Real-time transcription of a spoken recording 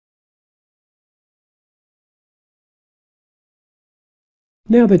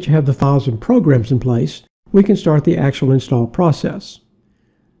Now that you have the files and programs in place, we can start the actual install process.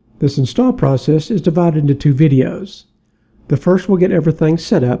 This install process is divided into two videos. The first will get everything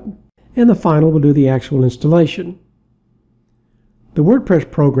set up, and the final will do the actual installation. The WordPress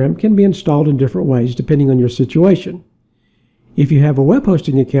program can be installed in different ways depending on your situation. If you have a web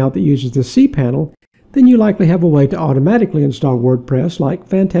hosting account that uses the cPanel, then you likely have a way to automatically install WordPress like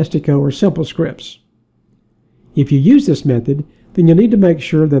Fantastico or SimpleScripts. If you use this method, then you'll need to make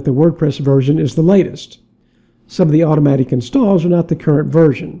sure that the WordPress version is the latest. Some of the automatic installs are not the current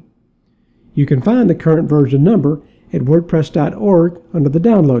version. You can find the current version number at wordpress.org under the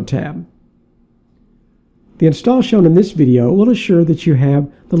Download tab. The install shown in this video will assure that you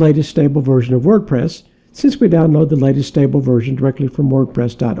have the latest stable version of WordPress, since we download the latest stable version directly from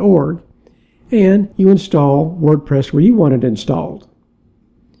wordpress.org, and you install WordPress where you want it installed.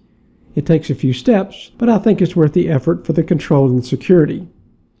 It takes a few steps, but I think it's worth the effort for the control and security.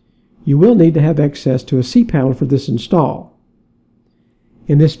 You will need to have access to a cPanel for this install.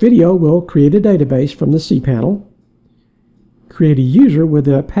 In this video, we'll create a database from the cPanel, create a user with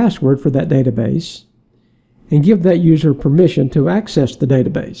a password for that database, and give that user permission to access the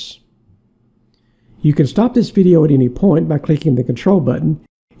database. You can stop this video at any point by clicking the control button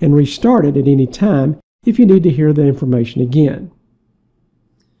and restart it at any time if you need to hear the information again.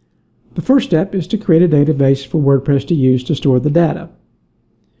 The first step is to create a database for WordPress to use to store the data.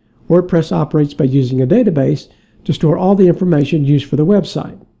 WordPress operates by using a database to store all the information used for the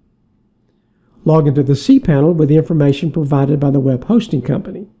website. Log into the cPanel with the information provided by the web hosting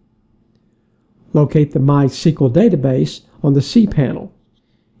company. Locate the MySQL database on the cPanel.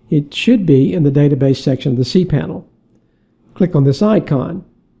 It should be in the database section of the cPanel. Click on this icon.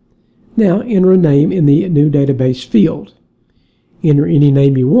 Now enter a name in the New Database field. Enter any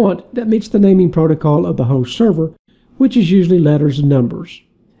name you want that meets the naming protocol of the host server, which is usually letters and numbers,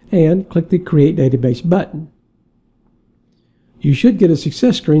 and click the Create Database button. You should get a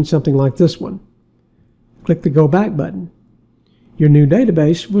success screen something like this one. Click the Go Back button. Your new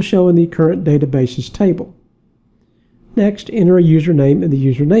database will show in the Current Databases table. Next, enter a username in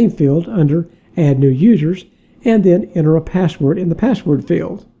the username field under Add New Users, and then enter a password in the password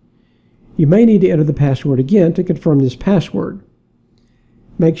field. You may need to enter the password again to confirm this password.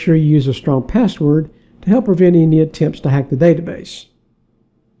 Make sure you use a strong password to help prevent any attempts to hack the database.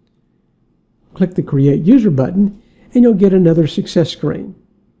 Click the Create User button and you'll get another success screen.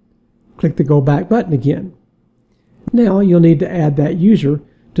 Click the Go Back button again. Now you'll need to add that user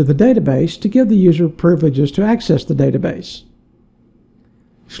to the database to give the user privileges to access the database.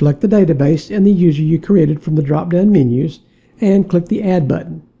 Select the database and the user you created from the drop-down menus and click the Add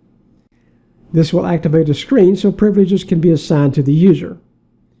button. This will activate a screen so privileges can be assigned to the user.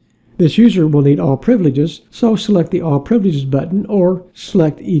 This user will need all privileges, so select the All Privileges button or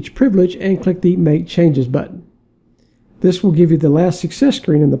select each privilege and click the Make Changes button. This will give you the last success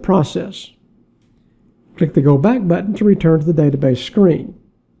screen in the process. Click the Go Back button to return to the database screen.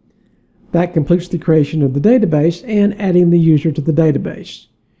 That completes the creation of the database and adding the user to the database.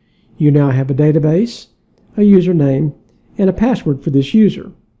 You now have a database, a username, and a password for this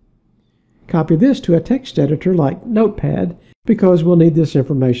user. Copy this to a text editor like Notepad because we'll need this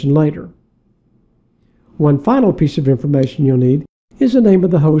information later. One final piece of information you'll need is the name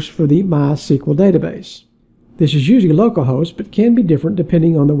of the host for the MySQL database. This is usually localhost but can be different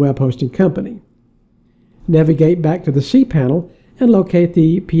depending on the web hosting company. Navigate back to the cPanel and locate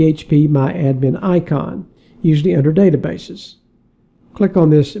the PHP MyAdmin icon, usually under Databases. Click on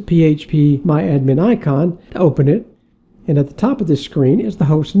this PHP MyAdmin icon to open it, and at the top of this screen is the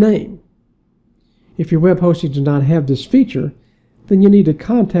host name. If your web hosting does not have this feature, then you need to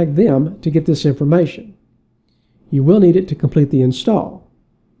contact them to get this information. You will need it to complete the install.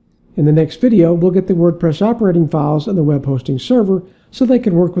 In the next video, we'll get the WordPress operating files and the web hosting server so they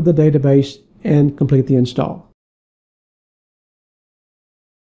can work with the database and complete the install.